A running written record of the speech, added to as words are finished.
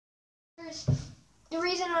guys, the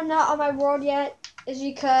reason I'm not on my world yet is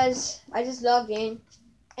because I just log in.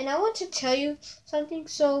 And I want to tell you something.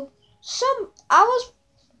 So, I was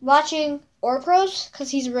watching Orpros because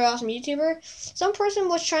he's a real awesome YouTuber. Some person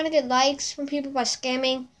was trying to get likes from people by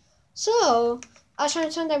scamming. So, I was trying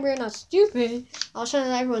to tell them that we're not stupid. I was trying to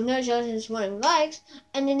let everyone know that I just wanting likes.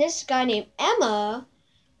 And then this guy named Emma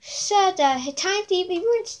said that, hey, Time Thief, if you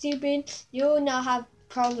weren't stupid, you will not have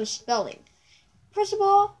problems with spelling. First of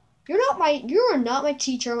all, you are not my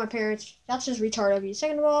teacher or my parents. That's just retarded of you.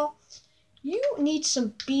 Second of all, you need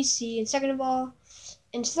some BC. And second of all,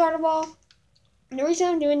 and third of all, the reason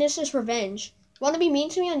I'm doing this is revenge. Want to be mean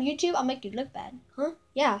to me on YouTube? I'll make you look bad. Huh?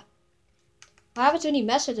 Yeah. What happens when you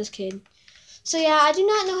mess with this kid? So yeah, I do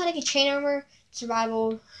not know how to get chain armor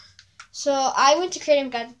survival. So I went to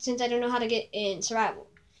creative guide since I don't know how to get in survival.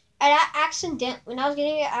 And when I was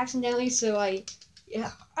getting it accidentally, so I know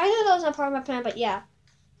that was not part of my plan, but yeah.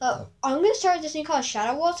 So I'm gonna start this thing called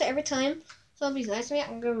Shadow Wall. So every time somebody's nice to me,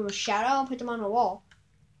 I'm gonna give them a shadow and put them on a wall.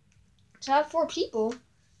 So I have 4 people.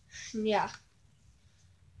 Yeah.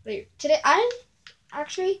 Wait, today I didn't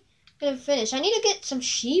actually gonna finish. I need to get some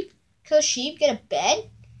sheep, kill sheep, get a bed.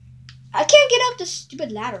 I can't get up this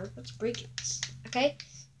stupid ladder. Let's break it. Okay.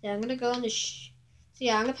 Yeah, I'm gonna go in the. So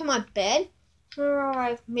yeah, I'm gonna put my bed.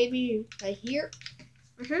 Maybe right here.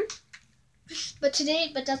 But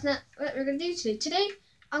that's not what we're gonna do today. Today,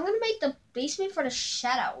 I'm gonna make the basement for the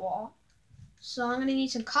shadow wall. So I'm gonna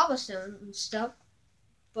need some cobblestone and stuff.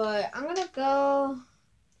 But I'm gonna go.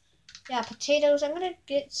 Yeah, potatoes. I'm gonna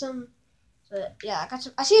get some. Yeah, I got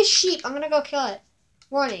some. I see a sheep. I'm gonna go kill it.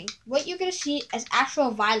 Warning: what you're gonna see is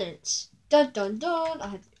actual violence. Dun dun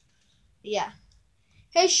dun. Yeah.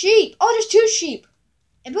 Hey sheep! Oh, there's 2 sheep.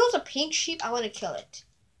 If it was a pink sheep, I want to kill it.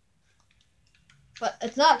 But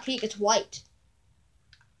it's not pink, it's white.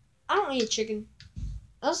 I don't need a chicken.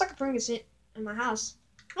 It looks like a bring it in my house.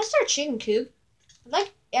 Let's start a chicken coop.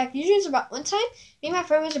 Usually it's about one time, me and my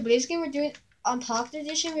friend Mr. Blaze Game were doing on Pocket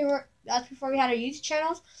Edition. That's before we had our YouTube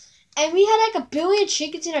channels. And we had like 1 billion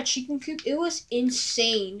chickens in our chicken coop. It was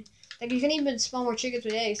insane. Like you couldn't even spawn more chickens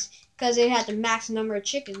with eggs because they had the max number of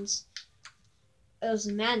chickens. It was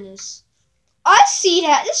madness. I see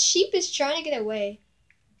that. This sheep is trying to get away.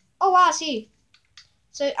 Oh, wow, I see.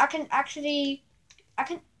 So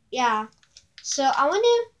yeah. So I want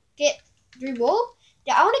to get 3 wool.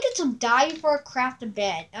 Yeah, I want to get some dye before I craft a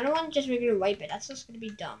bed. I don't want to just regular white bed. That's just going to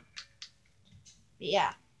be dumb. But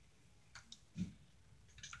yeah.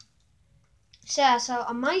 So I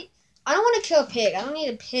don't want to kill a pig. I don't need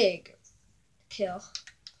a pig to kill.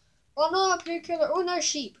 Oh, no, a pig killer. Oh, no,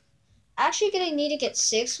 sheep. Actually, gonna need to get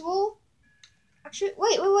 6 wool. Actually,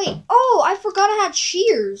 wait. Oh, I forgot I had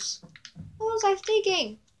shears. What was I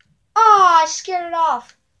thinking? Oh, I scared it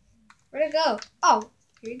off. Where'd it go? Oh,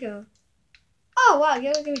 here you go. Oh, wow,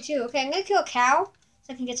 you're gonna give me 2. Okay, I'm gonna kill a cow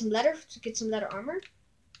so I can get some leather armor.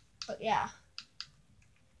 But yeah.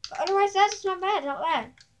 But otherwise, that's not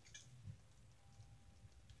bad.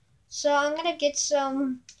 So I'm gonna get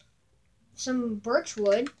some birch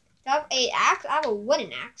wood. I have an axe. I have a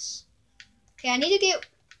wooden axe. Okay, I need to get.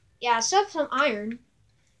 Yeah, I still have some iron.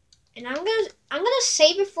 And I'm gonna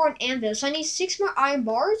save it for an anvil. So I need 6 more iron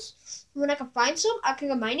bars. When I can find some, I can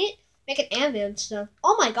go mine it, make an anvil and stuff.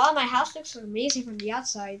 Oh my god, my house looks amazing from the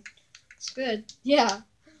outside. It's good. Yeah.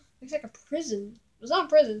 Looks like a prison. It's not a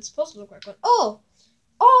prison, it's supposed to look like one. Oh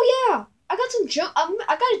yeah! I got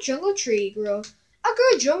a jungle tree, girl. I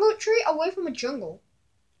grew a jungle tree away from a jungle.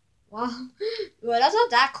 Wow. Well, that's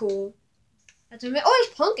not that cool. That's amazing. Oh,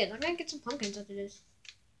 there's pumpkins. I'm gonna get some pumpkins after this.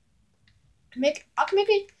 I can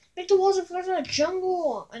make the walls of flowers in a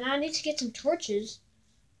jungle, and I need to get some torches.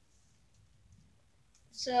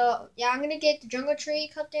 So yeah, I'm gonna get the jungle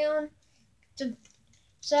tree cut down.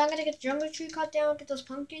 So I'm gonna get the jungle tree cut down, get those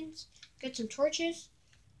pumpkins, get some torches,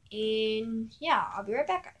 and yeah, I'll be right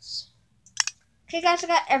back, guys. Okay, guys, I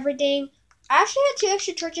got everything. I actually had 2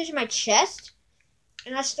 extra torches in my chest,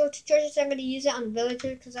 and I still 2 torches. So I'm gonna use it on the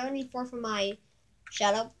villager because I only need 4 for my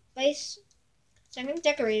shadow base. So I'm gonna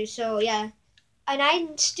decorate it. So yeah. And I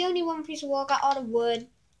still need 1 piece of wool. Got all the wood.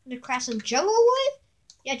 I'm gonna craft some jungle wood.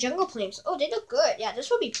 Yeah, jungle planks. Oh, they look good. Yeah, this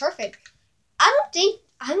will be perfect. I don't think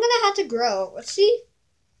I'm gonna have to grow. Let's see.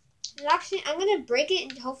 And actually, I'm gonna break it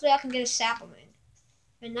and hopefully I can get a sapling.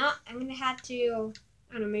 If not, I'm gonna have to,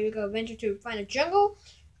 I don't know, maybe go venture to find a jungle.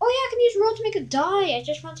 Oh yeah, I can use rose to make a dye. I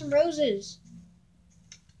just found some roses.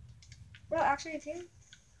 Well, actually, I can.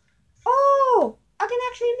 Oh, I can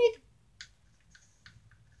actually make.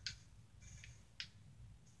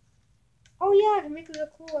 Oh yeah, I can make it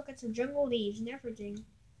look cool. I got some jungle leaves and everything.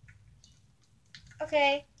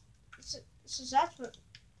 Okay, so that's what.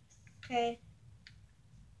 Okay.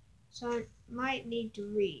 So I might need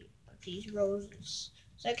 3 of these roses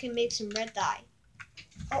so I can make some red dye.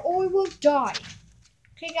 Or I won't die.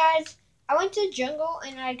 Okay, guys. I went to the jungle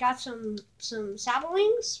and I got some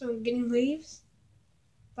saplings from getting leaves,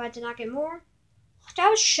 but I did not get more. Do I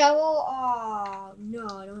have a shovel? Oh no,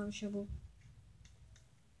 I don't have a shovel.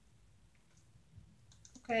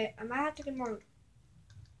 Okay, I might have to get more.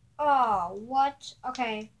 Oh, what?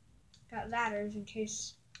 Okay, got ladders in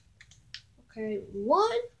case. Okay,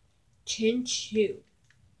 1, 10, 2.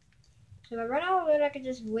 So if I run out of wood, I can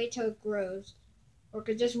just wait till it grows, or I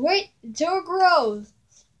could just wait until it grows,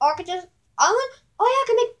 or I could just. Oh yeah, I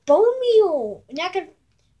can make bone meal, and I can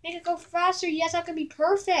make it go faster. Yes, that could be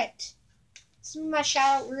perfect. This is my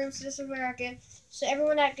shout out room, so this is where I get. So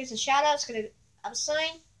everyone that gets a shout out is gonna have a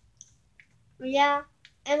sign. But yeah,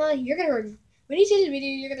 Emma, you're gonna when you see this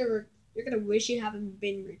video, you're gonna wish you haven't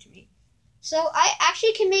been rude to me. So I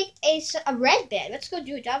actually can make a red bed. Let's go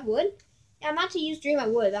do it. Do I have wood? Yeah, I'm not to use 3 of my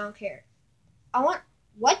wood. I don't care. I want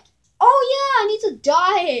what? Oh yeah, I need to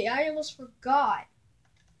dye. I almost forgot.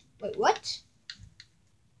 Wait, what?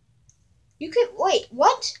 You can wait.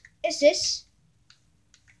 What is this?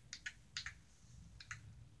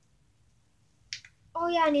 Oh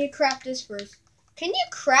yeah, I need to craft this first. Can you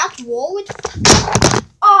craft wool with?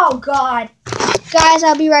 Oh god, guys,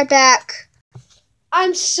 I'll be right back.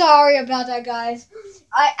 I'm sorry about that, guys.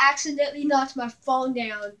 I accidentally knocked my phone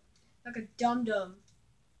down like a dum-dum.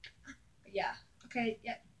 Yeah. Okay.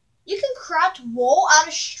 Yeah. You can craft wool out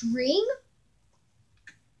of string.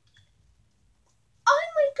 Oh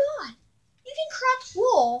my god! You can craft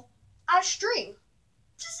wool out of string.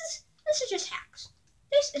 This is just hacks.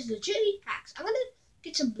 This is legitimately hacks. I'm gonna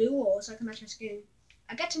get some blue wool so I can match my skin.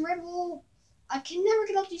 I got some red wool. I can never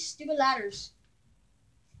get up these stupid ladders.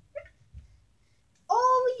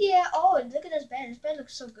 Oh yeah. Oh, look at this bed. This bed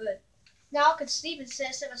looks so good. Now I can sleep and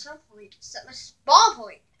set my spawn point. Set my spawn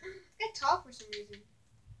point. I can't talk for some reason.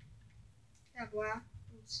 Yeah, wow.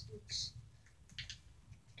 Oops.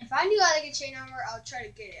 If I knew how to get chain armor, I would try to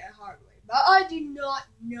get it a hard way. But I do not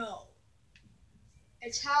know.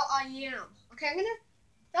 It's how I am. Okay, I'm gonna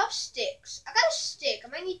drop sticks. I got a stick. I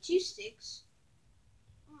might need 2 sticks.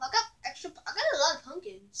 I got a lot of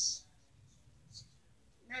pumpkins.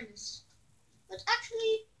 Madness. Let's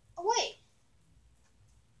actually. Oh wait.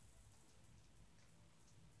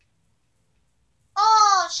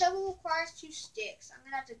 Oh, shovel requires 2 sticks. I'm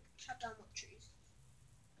gonna have to chop down more trees.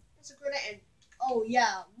 That's a good end. Oh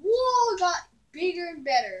yeah. Whoa, got bigger and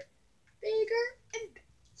better. Bigger and better.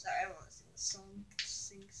 Sorry, I don't want to sing this song. It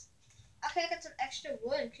sings. Okay, I got some extra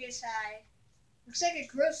wood in case I. Looks like it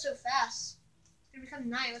grows so fast. It's gonna become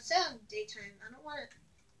night. Let's say on daytime. I don't want to.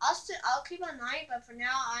 I'll keep on night, but for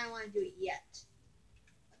now I don't want to do it yet.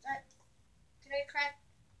 What's that? Can I craft?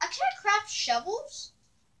 I can't craft shovels.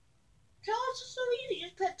 It's so easy.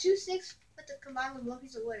 Just put 2 sticks, put them combined with 1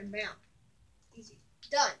 piece of wood, and bam, easy,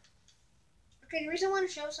 done. Okay, the reason I want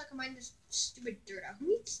to show is so I can mine this stupid dirt out. Who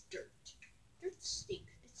needs dirt? Dirt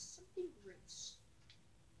stinks. It's something gross.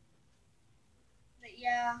 But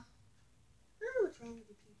yeah, I don't know what's wrong with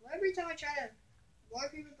you people. Every time I try to warn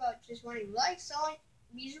people about just wanting likes, all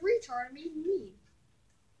me's a retard and being mean.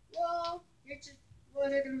 Well,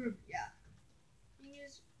 they're gonna, yeah. Thing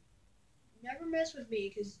is, never mess with me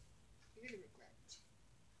because you're gonna regret it.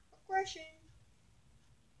 Aggression.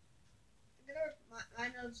 I'm gonna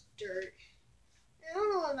mine those dirt. I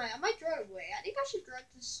don't know what I might throw it away. I think I should throw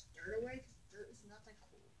this dirt away because dirt is not that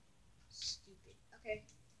cool. Stupid. Okay,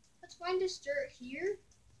 let's find this dirt here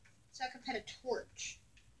so I can put a torch.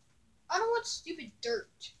 I don't want stupid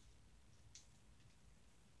dirt.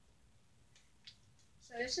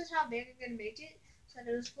 So this is how big I'm gonna make it. So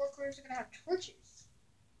those 4 corners are gonna have torches.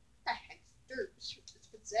 What the heck is dirt? It's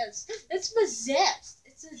possessed. It's possessed.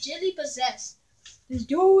 It's legitimately possessed. This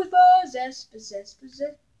dude is possessed.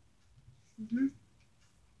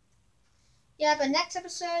 Yeah, but next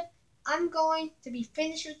episode, I'm going to be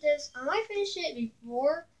finished with this. I might finish it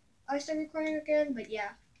before I start recording again, but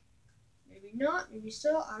yeah. Maybe not, maybe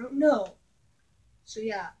so, I don't know. So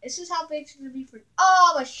yeah, this is how big it's going to be for.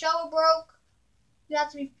 Oh, my shovel broke. You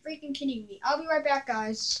have to be freaking kidding me. I'll be right back,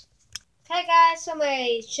 guys. Okay, guys, so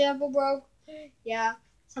my shovel broke. Yeah,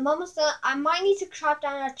 so I'm almost done. I might need to chop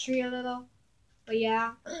down that tree a little. But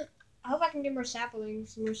yeah, I hope I can get more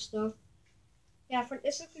saplings, more stuff. Yeah,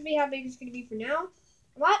 this is going to be how big it's going to be for now.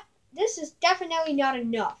 What? This is definitely not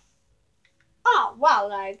enough. Oh, wow,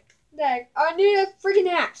 like, I need a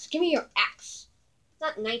freaking axe. Give me your axe. It's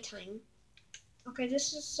not nighttime. Okay,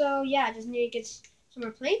 this is, so, yeah, I just need to get some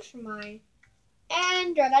more planks for mine.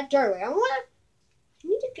 And that dirt away. I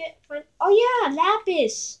need to find, oh yeah,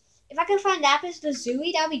 lapis. If I can find lapis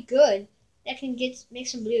lazuli, that'd be good. That can make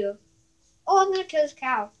some blue. Oh, I'm gonna kill this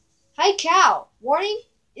cow. Hi, cow. Warning.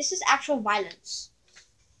 This is actual violence.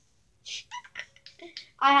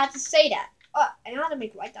 I had to say that. I know how to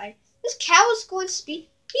make white dye. This cow is going to speed.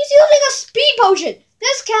 He's using a speed potion.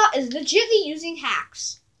 This cow is legitimately using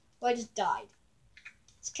hacks. Well, I just died.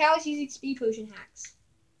 This cow is using speed potion hacks.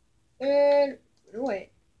 And no,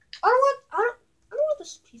 wait. I don't want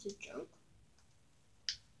this piece of junk.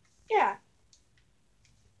 Yeah.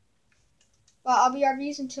 Well, I'll be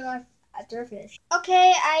RVs until after I finish.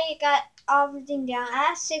 Okay, I got everything down. I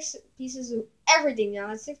have 6 pieces of everything now.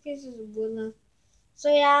 I have 6 pieces of wood left. So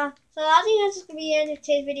yeah. So I think that's just gonna be the end of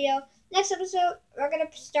today's video. Next episode, we're gonna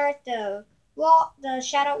start the wall, the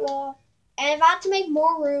shadow wall. And if I have to make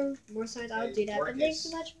more room, more signs, I'll do that. But thanks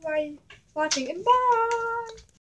so much for watching, and bye!